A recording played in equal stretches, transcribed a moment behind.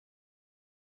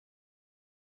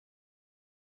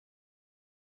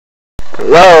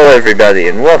Hello everybody,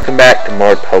 and welcome back to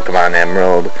more Pokemon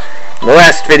Emerald. In the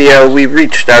last video, we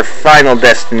reached our final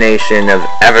destination of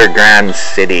Evergrande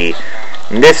City.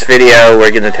 In this video,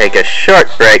 we're going to take a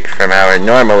short break from our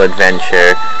normal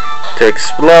adventure to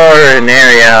explore an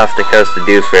area off the coast of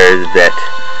Dewford that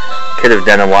could have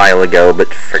done a while ago,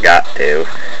 but forgot to.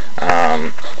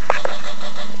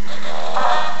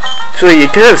 So you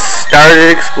could have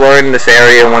started exploring this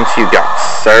area once you got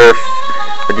Surf,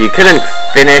 but you couldn't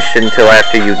finish until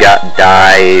after you got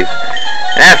Dive.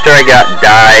 And after I got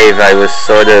Dive, I was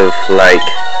sort of like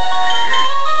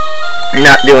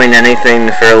not doing anything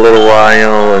for a little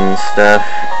while and stuff.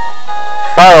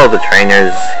 Follow the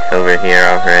trainers over here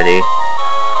already.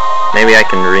 Maybe I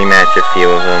can rematch a few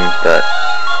of them, but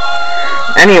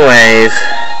anyways,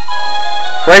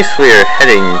 the place we're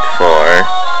heading for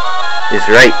is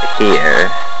right here.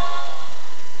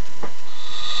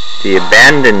 The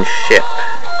abandoned ship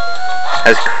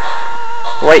has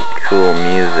quite cool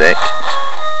music.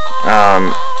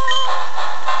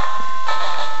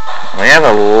 We have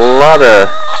a lot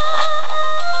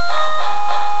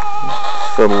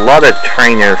of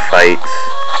trainer fights.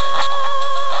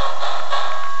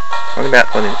 What about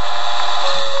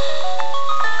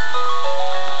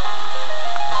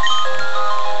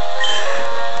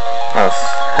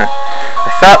I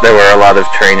thought there were a lot of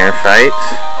trainer fights.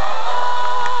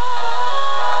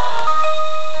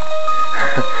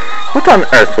 What on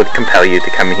earth would compel you to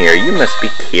come here? You must be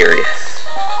curious.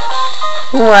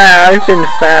 Wow, I've been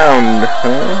found,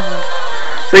 huh?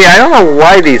 So yeah, I don't know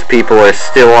why these people are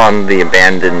still on the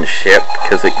abandoned ship,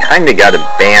 because it kinda got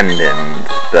abandoned,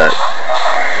 but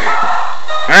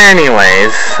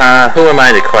anyways, who am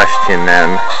I to question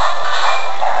them?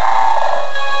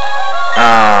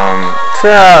 So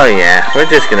yeah, we're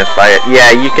just gonna fight. Yeah,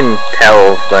 you can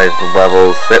tell by the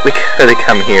levels that we could have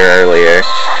come here earlier.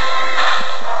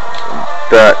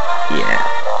 But yeah.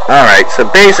 Alright, so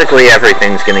basically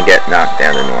everything's gonna get knocked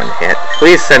down in one hit.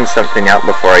 Please send something out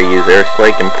before I use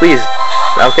Earthquake, and please...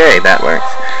 Okay, that works.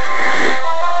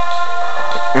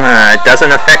 It doesn't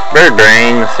affect Bird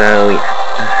Brain, so yeah.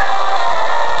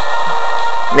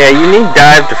 Yeah, you need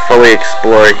Dive to fully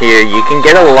explore here. You can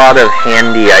get a lot of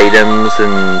handy items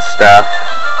and stuff.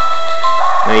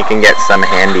 You can get some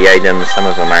handy items, some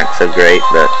of them aren't so great,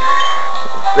 but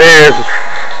there's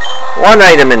one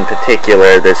item in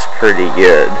particular that's pretty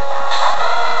good.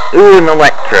 Ooh, an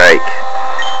Electrike.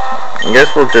 I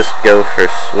guess we'll just go for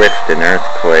Swift and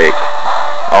Earthquake.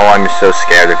 Oh, I'm so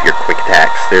scared of your quick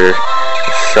attacks. They're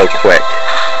so quick.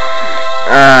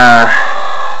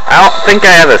 I don't think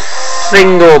I have a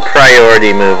single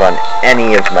priority move on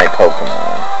any of my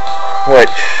Pokemon.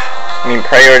 Which, I mean,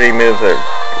 priority moves are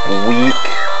weak,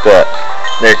 but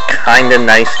they're kinda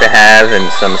nice to have in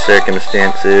some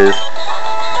circumstances.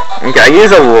 Okay, I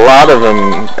use a lot of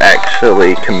them,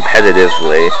 actually,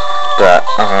 competitively, but,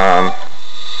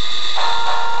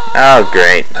 oh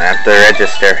great, I have to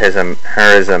register her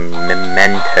as a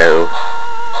memento.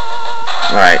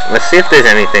 Alright, let's see if there's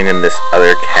anything in this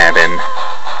other cabin.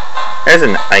 There's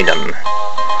an item.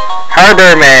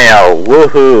 Harbor Mail!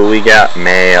 Woohoo, we got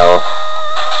mail.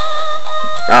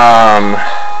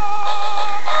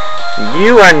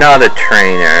 You are not a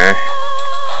trainer.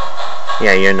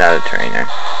 Yeah, you're not a trainer.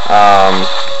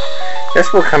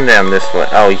 Guess we'll come down this way.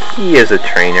 Oh, he is a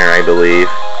trainer, I believe.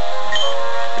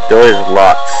 The door is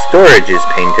locked. Storage is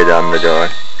painted on the door.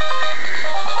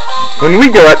 When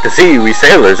we go out to sea, we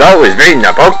sailors always bring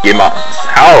the Pokemons.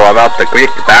 How about the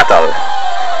quick battle?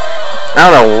 I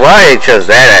don't know why I chose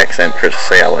that accent for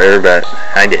sailor, but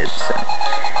I did. So.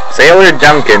 Sailor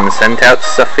Duncan sent out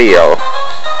Safio.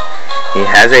 He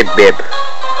has a bib.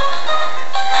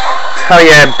 Oh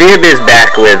yeah, Bib is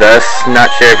back with us.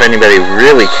 Not sure if anybody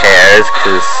really cares,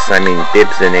 because, I mean,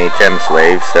 Bib's an HM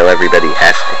slave, so everybody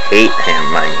has to hate him,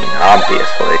 I mean,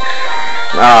 obviously.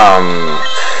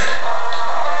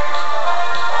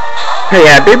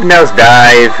 Yeah, Bib knows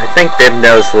Dive. I think Bib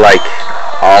knows, like,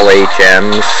 all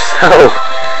HMs, so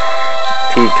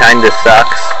he kinda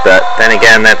sucks, but then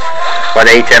again, that's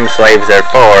what HM slaves are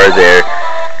for. They're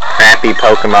crappy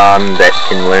Pokemon that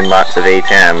can learn lots of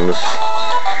HMs.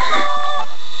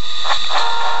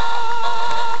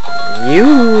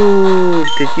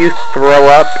 Did you throw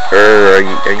up, or are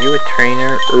you a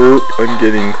trainer? I'm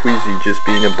getting queasy just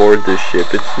being aboard this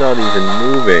ship. It's not even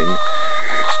moving.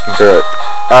 But,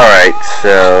 alright,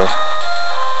 so...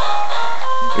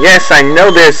 Yes, I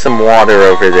know there's some water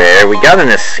over there. We got an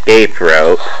escape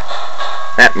rope.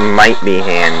 That might be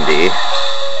handy.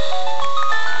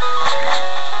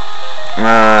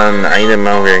 An item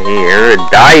over here. A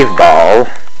dive ball.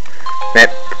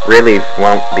 That really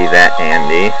won't be that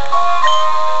handy.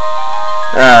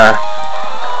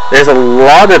 There's a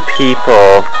lot of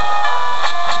people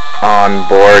on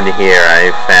board here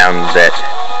I found that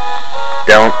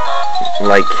don't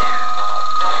like...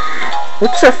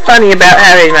 What's so funny about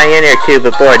having my inner tube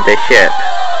aboard the ship?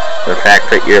 The fact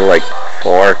that you're like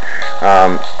 4.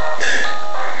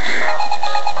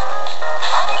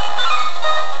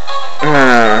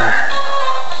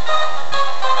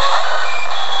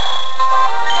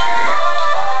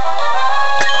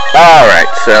 Alright,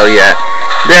 so yeah.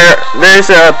 There's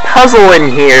a puzzle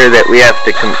in here that we have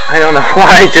to I don't know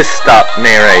why I just stopped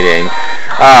narrating.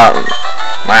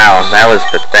 Wow, that was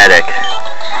pathetic.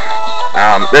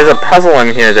 There's a puzzle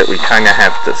in here that we kind of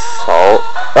have to solve.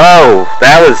 Oh,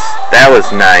 that was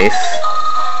nice.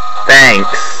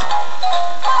 Thanks.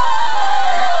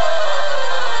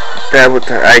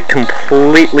 I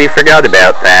completely forgot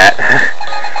about that.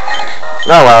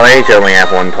 Oh well, I only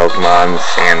have one Pokemon,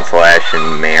 Sandslash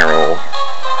and Marill.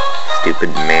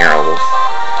 Stupid Marills.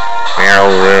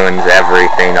 Marill ruins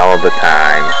everything all the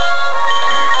time.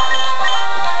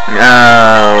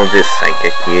 Oh, just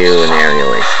Psychic U and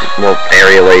Aerial Ace. Well,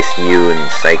 Aerial Ace U and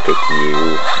Psychic U.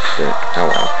 Oh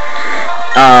well.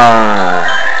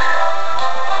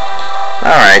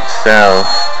 Alright, so...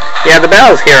 Yeah, the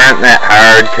battles here aren't that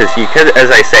hard, because you could, as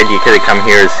I said, you could have come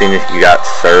here as soon as you got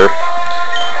Surf.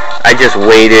 I just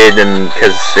waited, and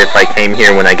because if I came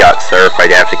here when I got Surf,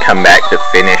 I'd have to come back to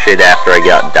finish it after I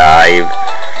got Dive.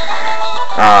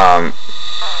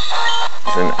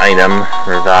 It's an item,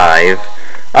 Revive.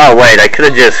 Oh wait, I could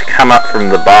have just come up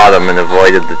from the bottom and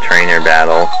avoided the trainer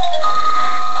battle.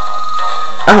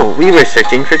 Oh, we were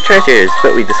searching for treasures,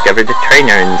 but we discovered the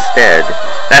trainer instead.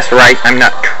 That's right, I'm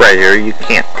not treasure, you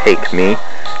can't take me.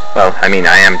 Well, I mean,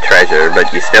 I am treasure,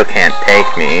 but you still can't take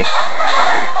me.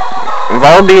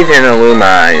 Volbeat and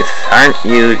Illumais, aren't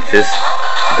you just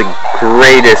the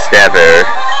greatest ever?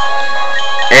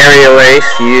 Aerial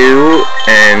Ace, you,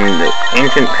 and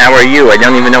Ancient Power, you. I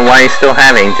don't even know why I still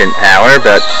have Ancient Power,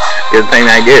 but good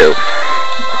thing I do.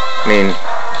 I mean,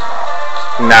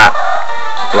 not,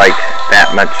 like,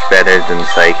 that much better than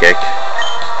Psychic.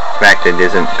 In fact, it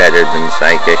isn't better than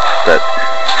Psychic, but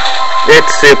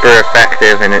it's super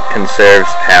effective, and it conserves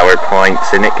power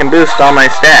points, and it can boost all my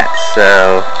stats,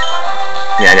 so...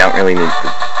 Yeah, I don't really need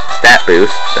the stat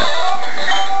boost, so...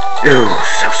 Ooh,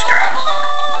 so strong.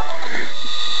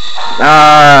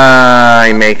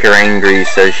 I make her angry,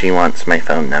 so she wants my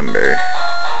phone number.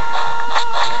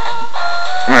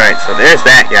 Alright, so there's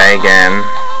that guy again.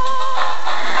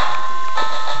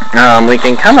 We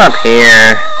can come up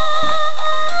here.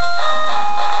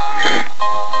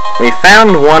 We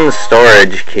found one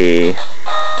storage key,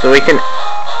 so we can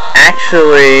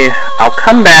actually... I'll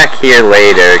come back here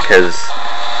later, because...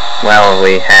 Well,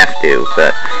 we have to,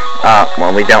 but...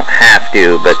 well, we don't have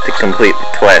to, but to complete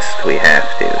the quest, we have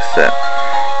to, so...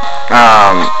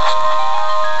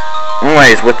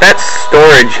 Anyways, with that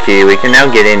storage key, we can now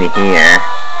get in here.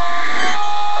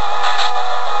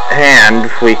 And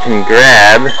we can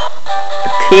grab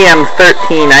the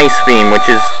TM13 Ice Beam, which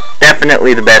is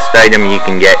definitely the best item you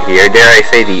can get here. Dare I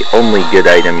say, the only good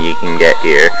item you can get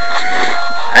here.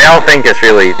 I don't think it's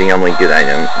really the only good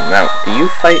item. Now, do you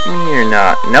fight me or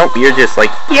not? Nope, you're just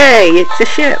like, yay, it's a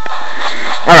ship.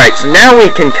 Alright, so now we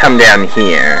can come down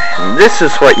here. And this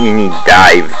is what you need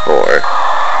Dive for.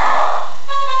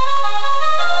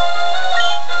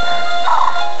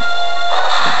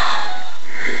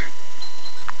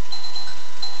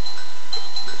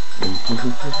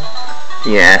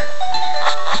 Yeah.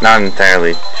 Not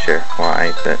entirely sure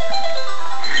why, but...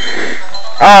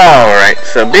 Alright,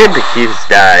 so Bib use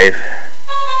Dive.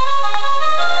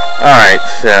 Alright,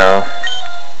 so...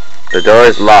 The door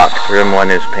is locked. Room 1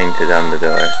 is painted on the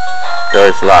door. Door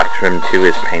is locked. Room 2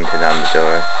 is painted on the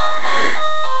door.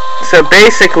 So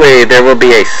basically, there will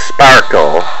be a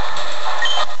sparkle.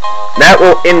 That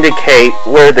will indicate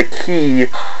where the key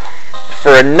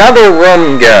for another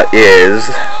room is.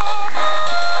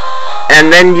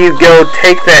 And then you go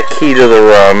take that key to the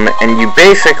room, and you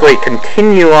basically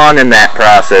continue on in that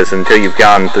process until you've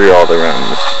gone through all the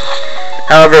rooms.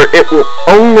 However, it will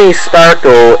only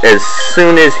sparkle as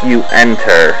soon as you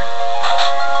enter.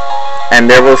 And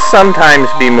there will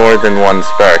sometimes be more than one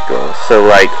sparkle. So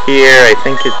like here, I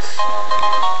think it's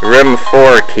room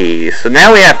 4 key. So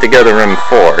now we have to go to room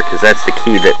 4, because that's the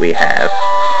key that we have.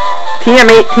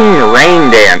 TM18 Rain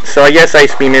Dance. So I guess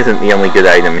Ice Beam isn't the only good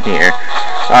item here.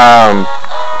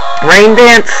 Rain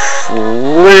Dance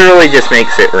literally just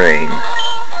makes it rain.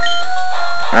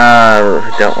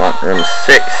 Don't want room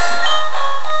 6.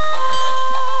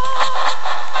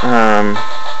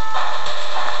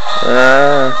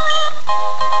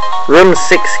 Room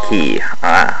 6 key.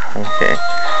 Okay.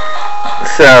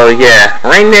 So, yeah.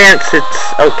 Rain Dance,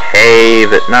 it's okay,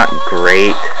 but not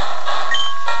great.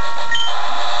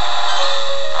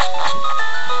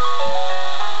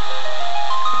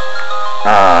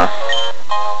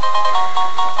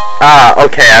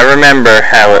 Okay, I remember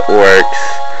how it works.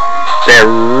 They're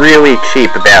really cheap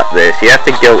about this. You have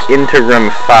to go into room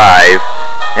 5,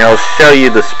 and it'll show you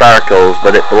the sparkles,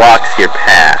 but it blocks your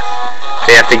path.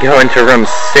 So you have to go into room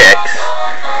 6,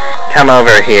 come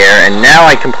over here, and now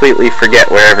I completely forget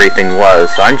where everything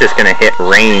was, so I'm just gonna hit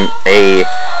Rain A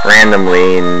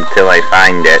randomly until I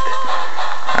find it.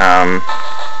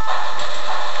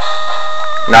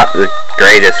 Not the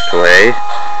greatest way.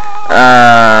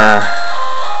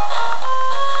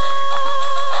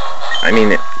 I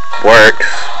mean, it works,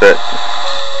 but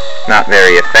not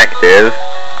very effective.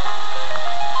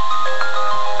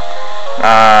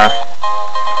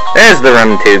 There's the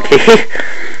room 2 key.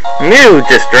 Knew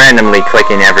just randomly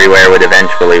clicking everywhere would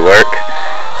eventually work.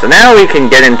 So now we can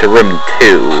get into room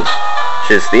 2, which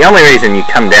is the only reason you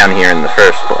come down here in the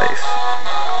first place.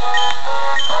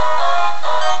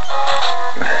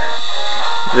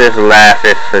 Just laugh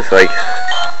if it's like...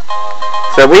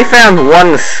 So we found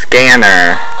one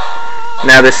scanner.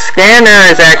 Now the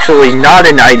scanner is actually not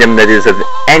an item that is of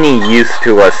any use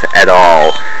to us at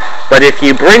all. But if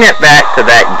you bring it back to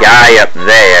that guy up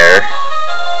there...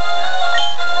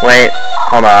 Wait,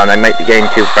 hold on, I might be getting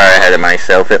too far ahead of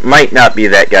myself. It might not be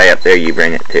that guy up there you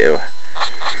bring it to.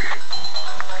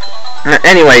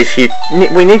 Anyways,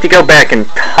 we need to go back and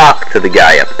talk to the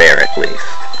guy up there at least.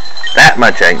 That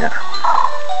much I know.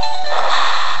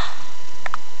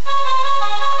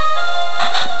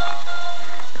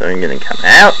 So we're going to come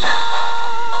out,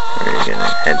 we're going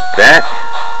to head back,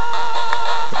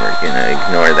 we're going to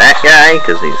ignore that guy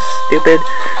because he's stupid,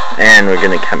 and we're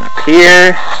going to come up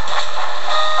here,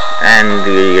 and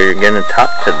we're going to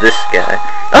talk to this guy.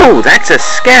 Oh, that's a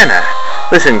scanner!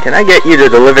 Listen, can I get you to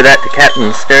deliver that to Captain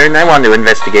Stern? I want to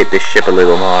investigate this ship a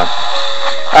little more.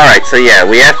 Alright, so yeah,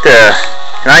 we have to...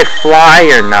 Can I fly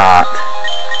or not?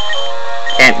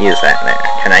 Can't use that there.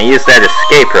 Can I use that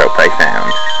escape rope I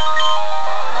found?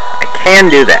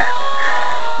 Can do that.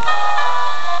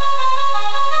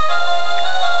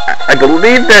 I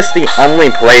believe that's the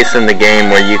only place in the game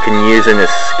where you can use an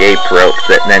escape rope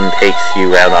that then takes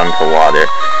you out onto water.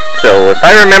 So if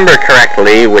I remember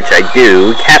correctly, which I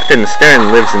do, Captain Stern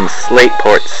lives in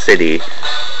Slateport City.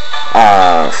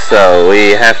 So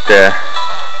we have to...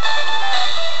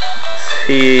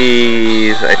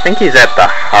 I think he's at the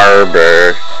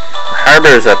harbor. The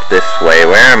harbor's up this way.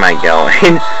 Where am I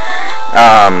going?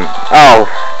 Oh,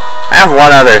 I have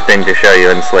one other thing to show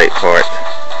you in Slateport.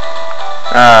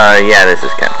 Yeah, this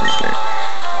is Captain Stern.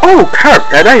 Oh, Carp,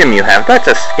 that item you have,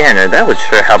 that's a scanner. That would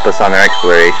sure help us on our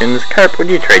explorations. Carp, would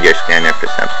you trade your scanner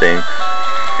for something?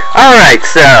 Alright,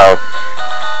 so...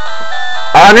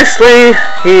 Honestly,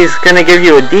 he's gonna give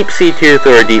you a deep sea tooth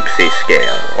or a deep sea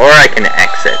scale. Or I can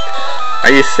exit.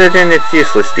 Are you certain it's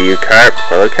useless to you, Carp?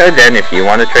 Well, okay then, if you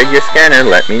want to trade your scanner,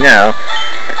 let me know.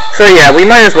 So yeah, we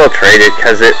might as well trade it,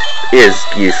 because it is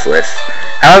useless.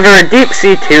 However, a deep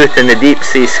sea tooth and a deep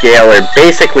sea scale are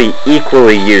basically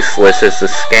equally useless as the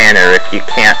scanner if you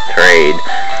can't trade.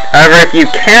 However, if you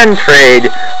can trade,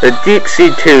 the deep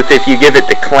sea tooth, if you give it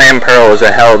to Clam Pearl as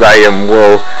a held item,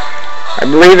 will, I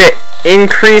believe it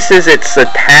increases its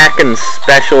attack and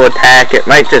special attack. It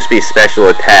might just be special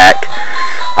attack.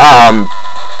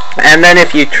 And then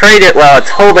if you trade it while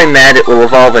it's holding that, it will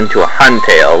evolve into a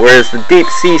Huntail, whereas the Deep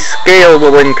Sea Scale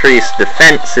will increase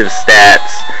defensive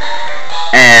stats,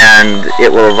 and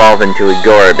it will evolve into a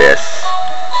Gorbis.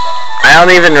 I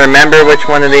don't even remember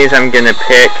which one of these I'm gonna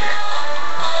pick.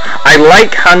 I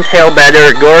like Huntail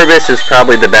better. Gorbis is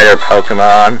probably the better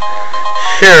Pokemon.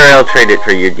 Sure, I'll trade it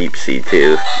for your Deep Sea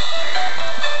Tooth.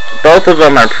 Both of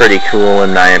them are pretty cool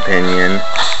in my opinion.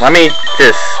 Let me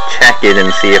just check it and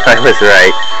see if I was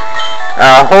right.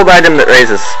 Hold item that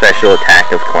raises special attack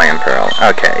of Clam Pearl.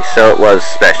 Okay, so it was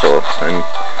special, and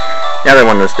the other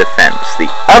one was defense. The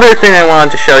other thing I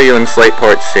wanted to show you in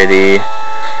Slateport City,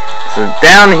 so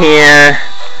down here,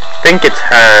 I think it's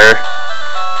her.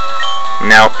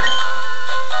 Nope.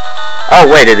 Oh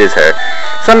wait, it is her.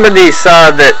 Somebody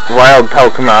saw that wild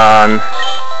Pokemon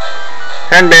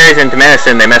turn berries into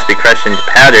medicine, they must be crushed into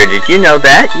powder. Did you know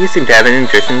that? You seem to have an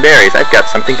interest in berries. I've got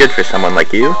something good for someone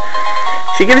like you.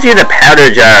 She gives you the powder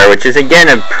jar, which is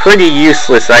again a pretty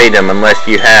useless item unless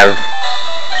you have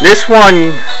this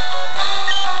one.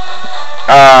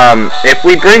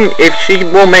 If she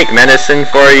will make medicine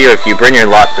for you if you bring her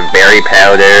lots of berry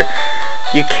powder.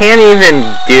 You can't even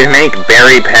make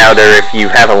berry powder if you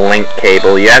have a link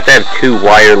cable. You have to have 2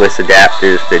 wireless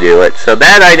adapters to do it. So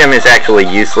that item is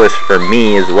actually useless for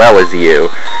me as well as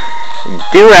you. You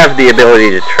do have the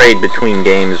ability to trade between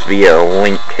games via a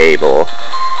link cable.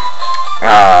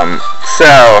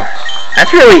 So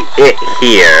that's really it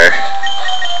here.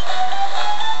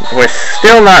 We're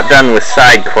still not done with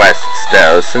side quests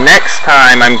though, so next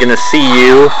time I'm gonna see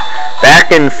you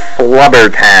back in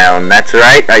Flubbertown. That's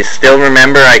right, I still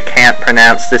remember I can't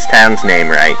pronounce this town's name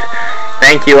right.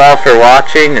 Thank you all for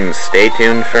watching, and stay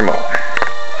tuned for more.